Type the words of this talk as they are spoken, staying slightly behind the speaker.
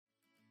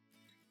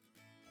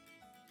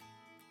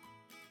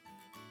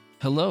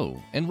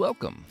Hello and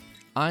welcome.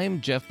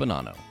 I'm Jeff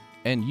Bonanno,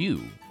 and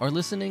you are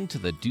listening to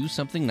the Do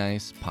Something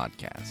Nice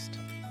podcast.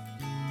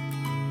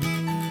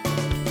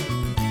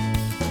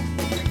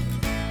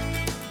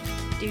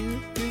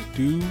 Do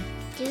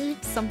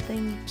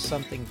something.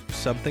 something.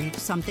 Do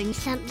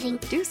something.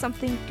 Do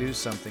something.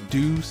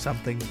 Do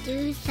something.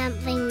 Do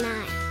something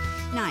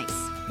Nice.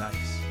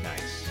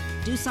 nice.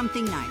 Do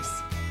something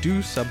nice.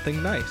 Do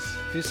something nice.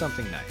 Do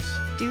something nice.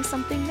 Do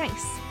something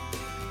nice.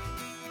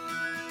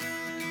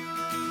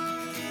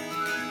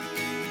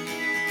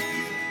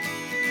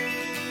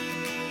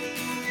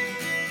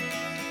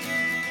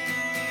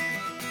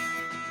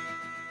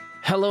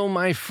 Hello,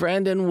 my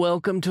friend, and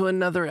welcome to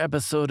another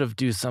episode of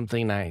Do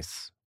Something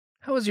Nice.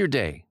 How was your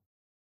day?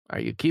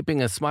 Are you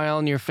keeping a smile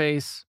on your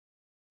face?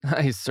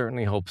 I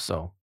certainly hope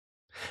so.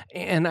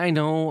 And I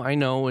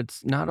know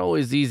it's not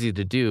always easy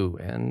to do,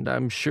 and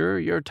I'm sure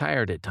you're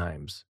tired at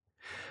times.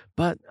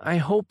 But I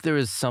hope there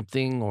is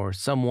something or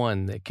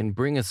someone that can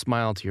bring a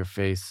smile to your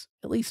face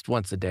at least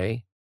once a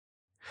day.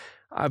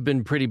 I've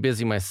been pretty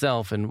busy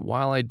myself, and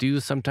while I do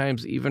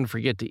sometimes even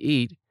forget to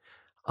eat,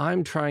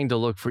 I'm trying to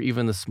look for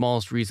even the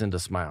smallest reason to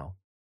smile.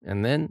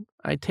 And then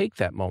I take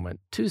that moment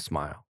to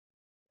smile,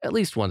 at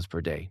least once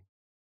per day.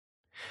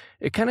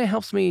 It kind of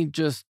helps me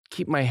just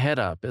keep my head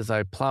up as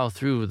I plow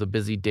through the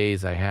busy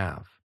days I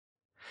have.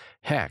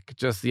 Heck,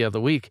 just the other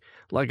week,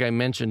 like I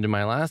mentioned in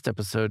my last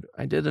episode,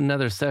 I did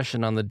another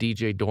session on the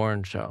DJ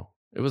Dorn show.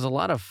 It was a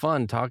lot of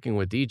fun talking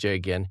with DJ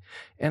again,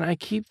 and I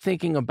keep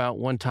thinking about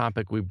one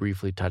topic we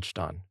briefly touched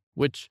on,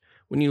 which,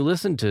 when you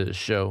listen to the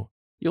show,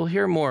 you'll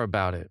hear more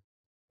about it.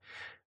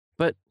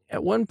 But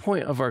at one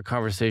point of our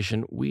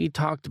conversation, we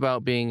talked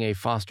about being a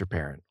foster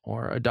parent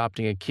or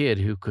adopting a kid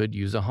who could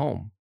use a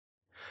home.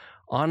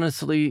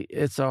 Honestly,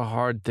 it's a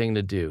hard thing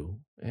to do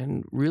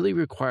and really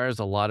requires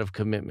a lot of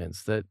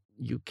commitments that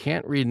you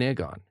can't renege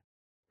on.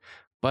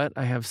 But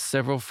I have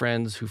several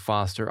friends who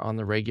foster on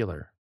the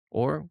regular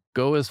or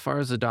go as far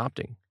as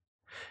adopting.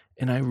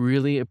 And I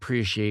really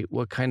appreciate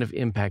what kind of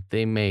impact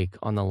they make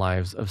on the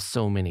lives of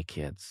so many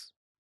kids.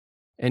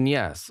 And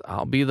yes,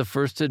 I'll be the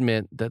first to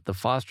admit that the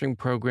fostering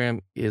program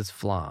is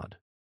flawed.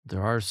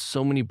 There are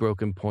so many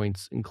broken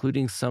points,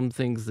 including some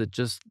things that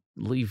just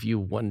leave you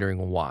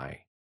wondering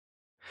why.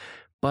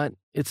 But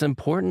it's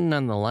important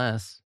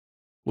nonetheless,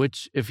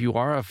 which, if you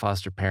are a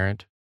foster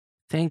parent,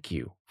 thank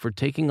you for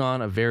taking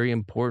on a very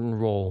important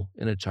role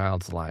in a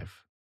child's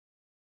life.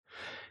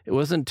 It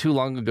wasn't too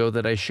long ago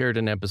that I shared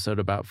an episode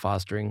about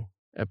fostering,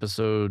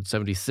 episode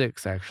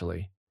 76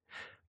 actually,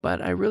 but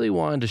I really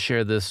wanted to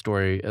share this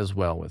story as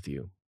well with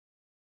you.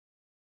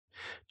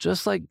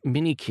 Just like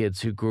many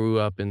kids who grew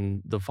up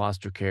in the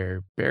foster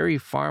care, Barry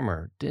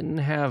Farmer didn't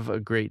have a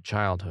great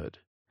childhood.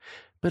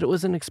 But it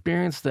was an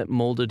experience that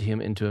molded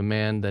him into a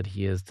man that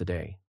he is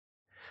today,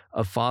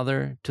 a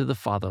father to the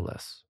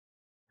fatherless.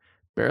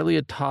 Barely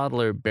a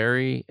toddler,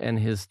 Barry and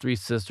his three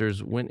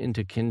sisters went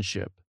into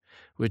kinship,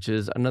 which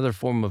is another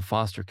form of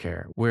foster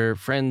care, where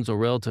friends or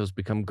relatives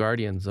become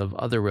guardians of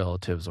other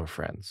relatives or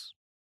friends.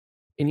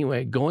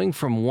 Anyway, going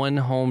from one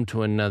home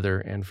to another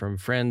and from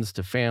friends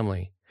to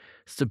family,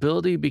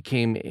 stability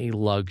became a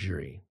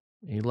luxury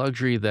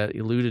that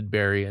eluded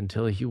Barry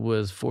until he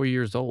was 4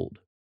 years old.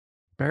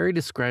 Barry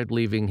described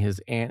leaving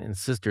his aunt and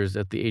sisters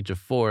at the age of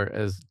 4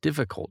 as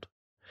difficult.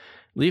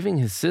 Leaving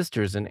his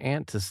sisters and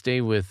aunt to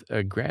stay with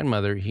a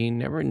grandmother he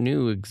never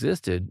knew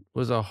existed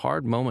was a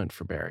hard moment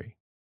for Barry.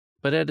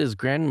 But at his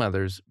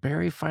grandmother's,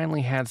 Barry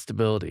finally had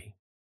stability.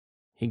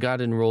 He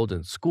got enrolled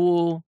in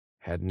school,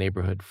 had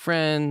neighborhood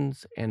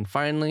friends, and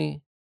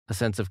finally, a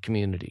sense of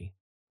community.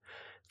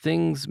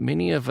 Things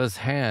many of us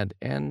had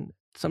and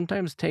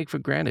sometimes take for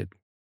granted.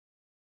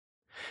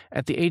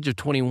 At the age of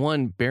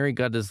 21, Barry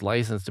got his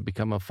license to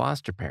become a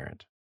foster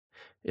parent.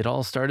 It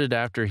all started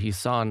after he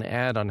saw an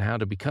ad on how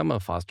to become a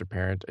foster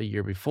parent a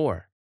year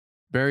before.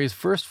 Barry's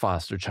first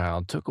foster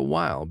child took a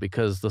while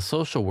because the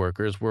social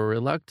workers were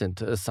reluctant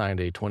to assign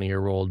a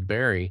 20-year-old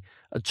Barry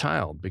a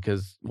child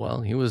because,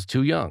 well, he was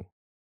too young.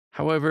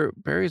 However,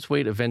 Barry's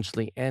wait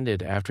eventually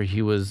ended after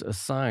he was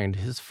assigned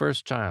his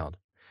first child,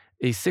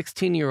 a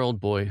 16-year-old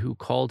boy who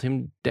called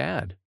him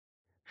Dad.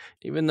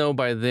 Even though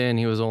by then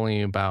he was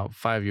only about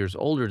 5 years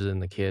older than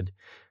the kid,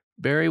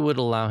 Barry would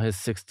allow his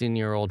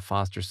 16-year-old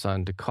foster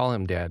son to call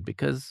him Dad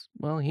because,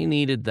 well, he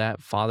needed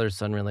that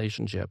father-son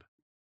relationship.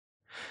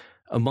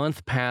 A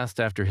month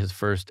passed after his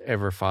first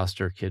ever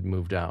foster kid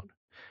moved out,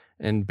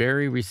 and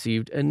Barry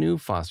received a new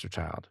foster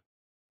child.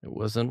 It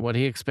wasn't what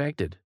he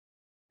expected.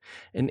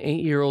 An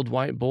 8-year-old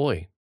white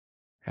boy.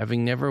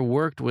 Having never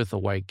worked with a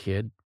white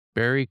kid,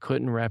 Barry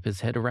couldn't wrap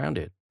his head around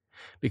it,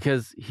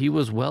 because he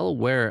was well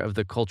aware of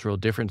the cultural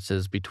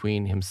differences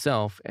between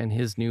himself and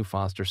his new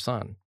foster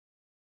son.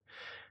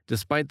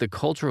 Despite the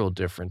cultural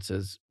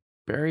differences,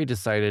 Barry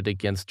decided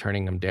against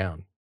turning him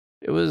down.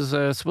 It was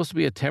supposed to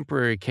be a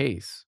temporary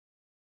case.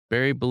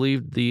 Barry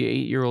believed the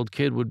 8-year-old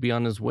kid would be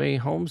on his way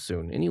home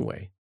soon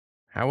anyway.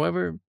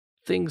 However,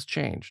 things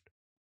changed.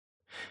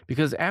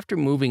 Because after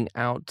moving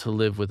out to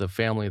live with a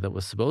family that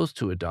was supposed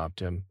to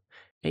adopt him,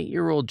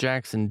 8-year-old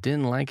Jackson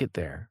didn't like it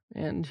there,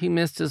 and he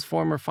missed his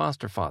former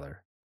foster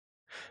father.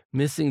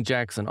 Missing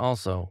Jackson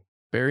also,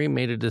 Barry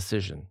made a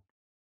decision.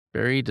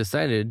 Barry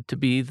decided to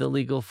be the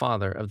legal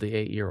father of the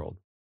 8-year-old.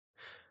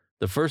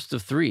 The first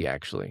of 3,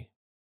 actually.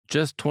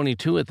 Just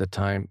 22 at the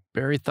time,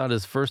 Barry thought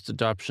his first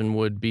adoption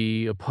would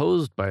be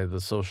opposed by the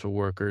social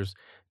workers,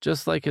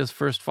 just like his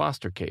first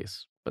foster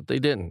case, but they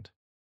didn't.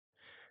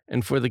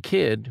 And for the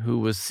kid, who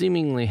was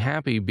seemingly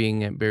happy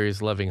being at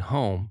Barry's loving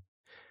home,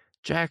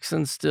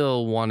 Jackson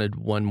still wanted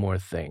one more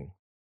thing.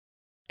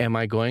 "Am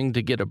I going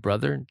to get a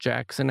brother?"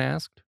 Jackson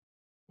asked.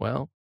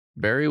 Well,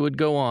 Barry would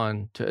go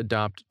on to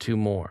adopt 2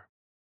 more.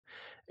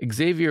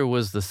 Xavier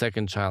was the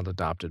second child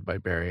adopted by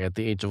Barry at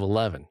the age of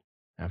 11,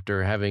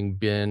 after having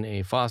been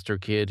a foster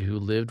kid who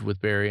lived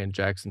with Barry and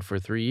Jackson for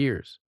 3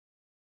 years.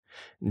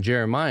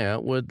 Jeremiah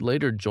would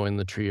later join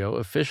the trio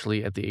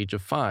officially at the age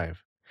of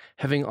 5,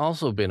 having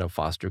also been a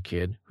foster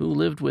kid who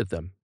lived with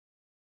them.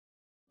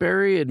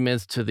 Barry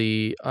admits to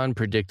the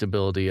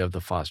unpredictability of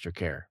the foster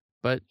care,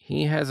 but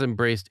he has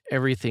embraced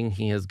everything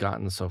he has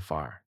gotten so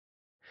far.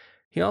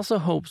 He also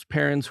hopes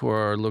parents who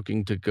are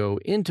looking to go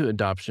into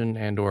adoption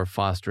and/or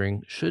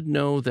fostering should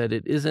know that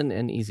it isn't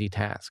an easy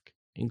task,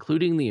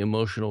 including the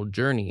emotional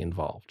journey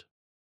involved.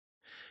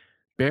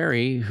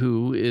 Barry,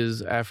 who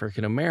is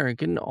African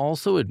American,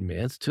 also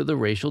admits to the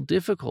racial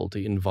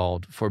difficulty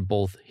involved for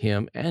both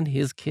him and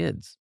his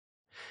kids.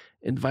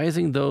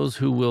 Advising those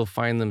who will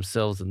find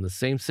themselves in the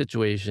same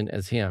situation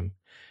as him,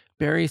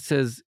 Barry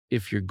says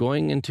if you're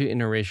going into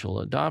interracial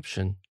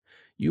adoption,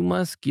 you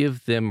must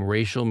give them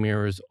racial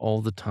mirrors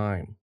all the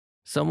time,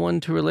 someone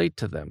to relate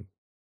to them.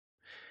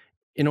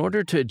 In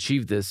order to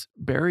achieve this,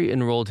 Barry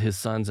enrolled his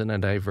sons in a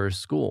diverse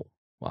school,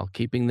 while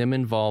keeping them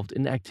involved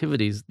in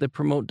activities that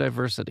promote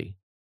diversity.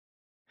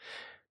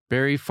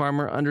 Barry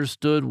Farmer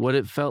understood what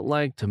it felt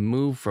like to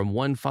move from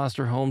one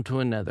foster home to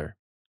another.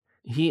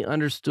 He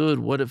understood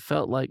what it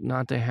felt like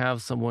not to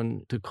have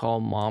someone to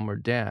call mom or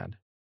dad.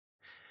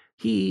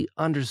 He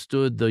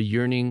understood the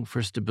yearning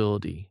for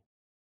stability.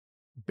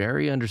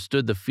 Barry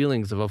understood the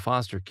feelings of a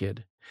foster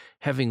kid.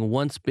 Having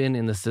once been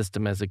in the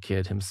system as a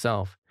kid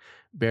himself,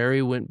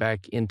 Barry went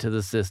back into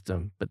the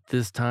system, but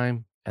this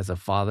time as a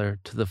father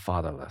to the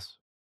fatherless.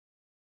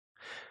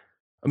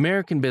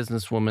 American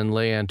businesswoman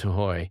Leanne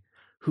Tuhoy,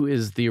 who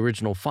is the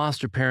original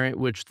foster parent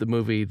which the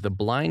movie The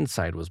Blind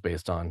Side was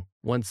based on,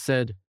 once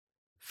said,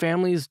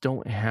 "Families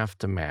don't have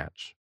to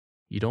match.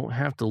 You don't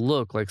have to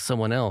look like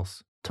someone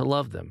else to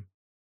love them."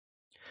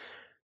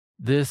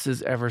 This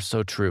is ever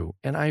so true,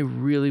 and I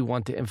really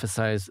want to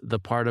emphasize the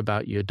part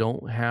about you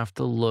don't have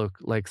to look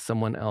like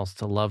someone else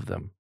to love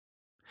them.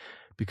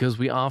 Because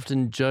we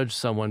often judge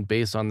someone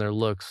based on their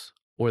looks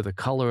or the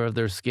color of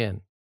their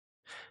skin.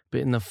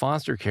 But in the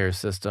foster care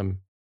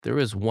system, there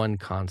is one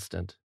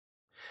constant.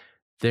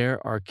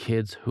 There are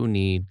kids who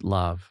need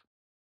love.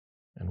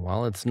 And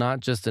while it's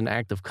not just an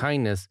act of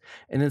kindness,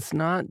 and it's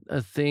not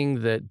a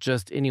thing that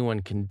just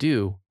anyone can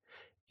do,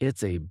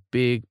 it's a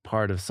big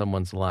part of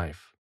someone's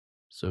life.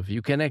 So if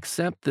you can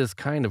accept this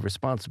kind of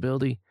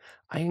responsibility,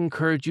 I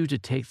encourage you to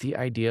take the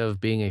idea of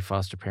being a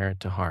foster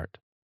parent to heart.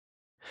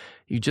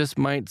 You just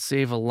might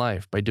save a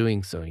life by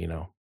doing so, you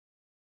know.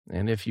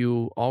 And if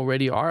you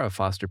already are a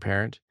foster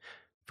parent,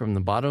 from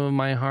the bottom of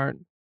my heart,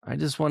 I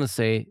just want to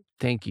say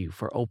thank you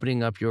for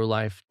opening up your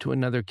life to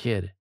another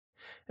kid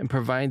and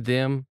provide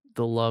them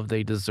the love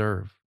they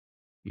deserve,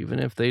 even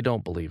if they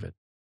don't believe it.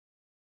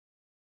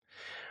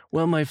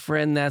 Well, my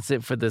friend, that's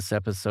it for this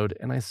episode,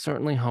 and I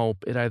certainly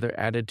hope it either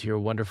added to your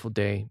wonderful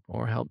day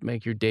or helped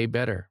make your day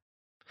better.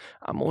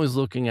 I'm always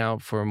looking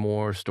out for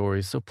more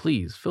stories, so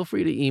please feel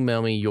free to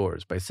email me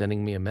yours by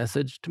sending me a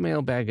message to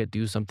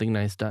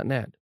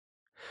mailbag@dosomethingnice.net.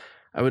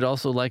 I would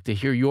also like to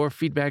hear your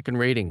feedback and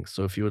ratings,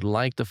 so if you would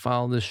like to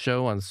follow this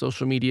show on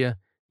social media,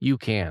 you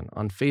can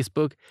on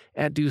Facebook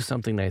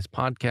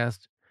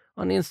 @DoSomethingNicePodcast,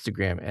 on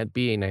Instagram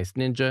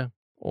 @BeANiceNinja,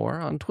 or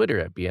on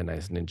Twitter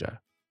 @BeANiceNinja.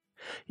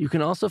 You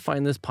can also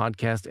find this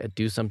podcast at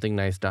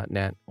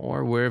dosomethingnice.net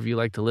or wherever you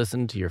like to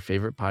listen to your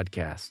favorite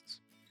podcasts.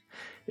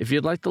 If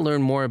you'd like to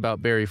learn more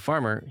about Barry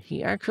Farmer,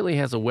 he actually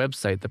has a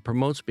website that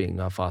promotes being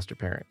a foster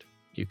parent.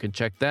 You can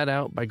check that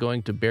out by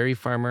going to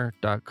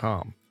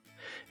barryfarmer.com.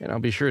 And I'll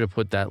be sure to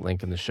put that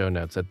link in the show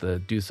notes at the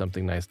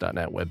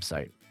dosomethingnice.net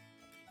website.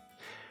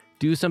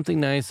 Do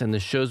Something Nice and the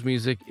show's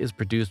music is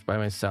produced by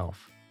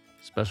myself.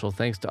 Special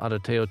thanks to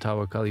Adateo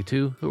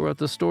Tawakalitu, who wrote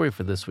the story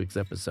for this week's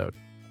episode.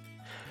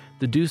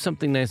 The Do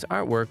Something Nice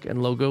artwork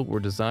and logo were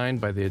designed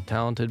by the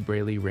talented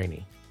Braylee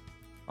Rainey.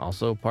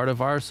 Also, part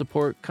of our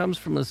support comes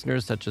from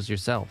listeners such as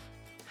yourself.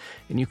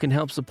 And you can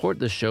help support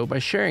this show by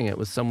sharing it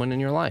with someone in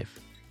your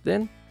life.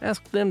 Then,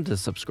 ask them to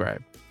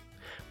subscribe.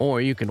 Or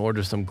you can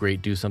order some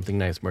great Do Something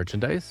Nice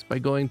merchandise by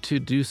going to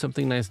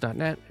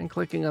dosomethingnice.net and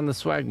clicking on the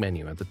swag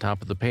menu at the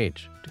top of the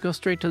page to go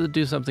straight to the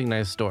Do Something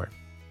Nice store.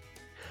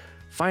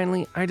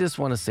 Finally, I just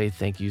want to say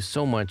thank you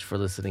so much for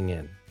listening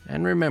in.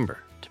 And remember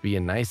to be a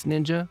nice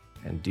ninja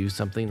and do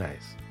something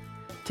nice.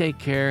 Take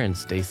care and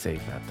stay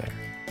safe out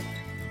there.